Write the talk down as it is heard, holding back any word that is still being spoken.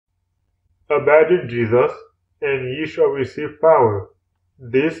Abide in Jesus, and ye shall receive power.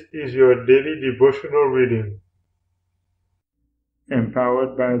 This is your daily devotional reading.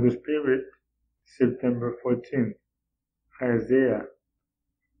 Empowered by the Spirit, September 14th, Isaiah.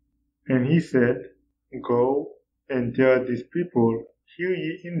 And he said, Go and tell these people, Hear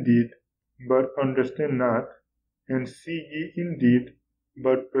ye indeed, but understand not, and see ye indeed,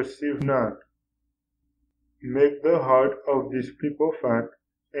 but perceive not. Make the heart of these people fat,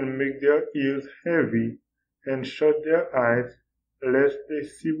 and make their ears heavy, and shut their eyes, lest they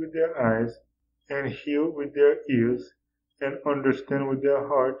see with their eyes, and hear with their ears, and understand with their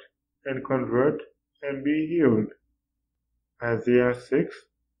heart, and convert, and be healed. Isaiah 6,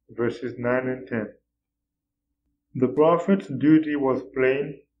 verses 9 and 10. The prophet's duty was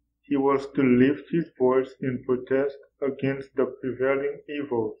plain. He was to lift his voice in protest against the prevailing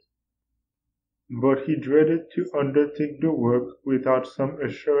evils. But he dreaded to undertake the work without some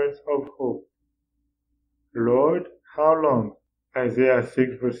assurance of hope. Lord, how long? Isaiah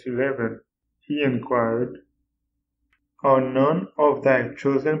 6 verse 11, he inquired. Are none of thy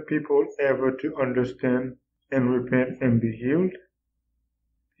chosen people ever to understand and repent and be healed?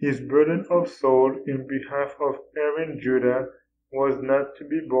 His burden of soul in behalf of erring Judah was not to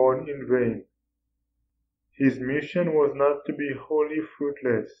be borne in vain. His mission was not to be wholly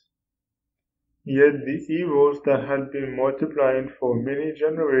fruitless. Yet the evils that had been multiplying for many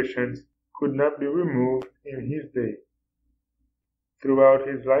generations could not be removed in his day. Throughout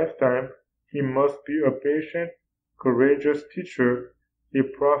his lifetime, he must be a patient, courageous teacher, a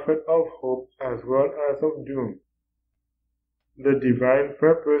prophet of hope as well as of doom. The divine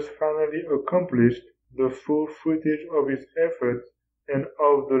purpose finally accomplished, the full footage of his efforts and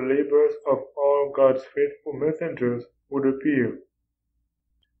of the labors of all God's faithful messengers would appear.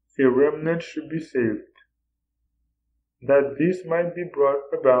 A remnant should be saved. That this might be brought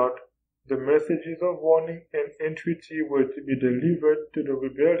about, the messages of warning and entreaty were to be delivered to the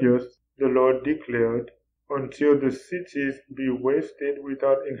rebellious, the Lord declared, until the cities be wasted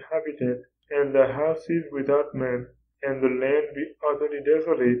without inhabitant, and the houses without men, and the land be utterly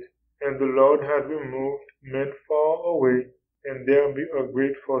desolate, and the Lord has removed men far away, and there be a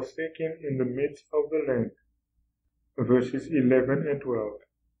great forsaking in the midst of the land. Verses 11 and 12.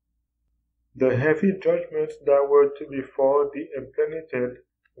 The heavy judgments that were to befall the impenitent,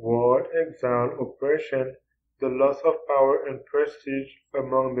 war, exile, oppression, the loss of power and prestige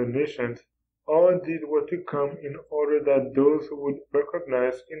among the nations, all these were to come in order that those who would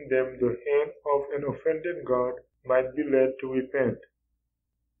recognize in them the hand of an offended God might be led to repent.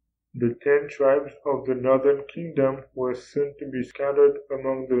 The 10 tribes of the northern kingdom were soon to be scattered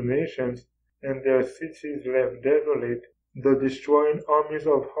among the nations, and their cities left desolate. The destroying armies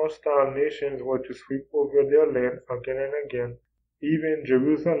of hostile nations were to sweep over their land again and again. Even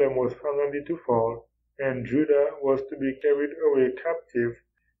Jerusalem was finally to fall, and Judah was to be carried away captive,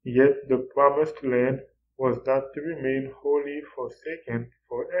 yet the promised land was not to remain wholly forsaken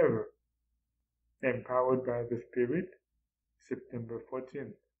forever. Empowered by the Spirit, September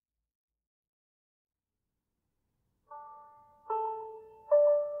 14th.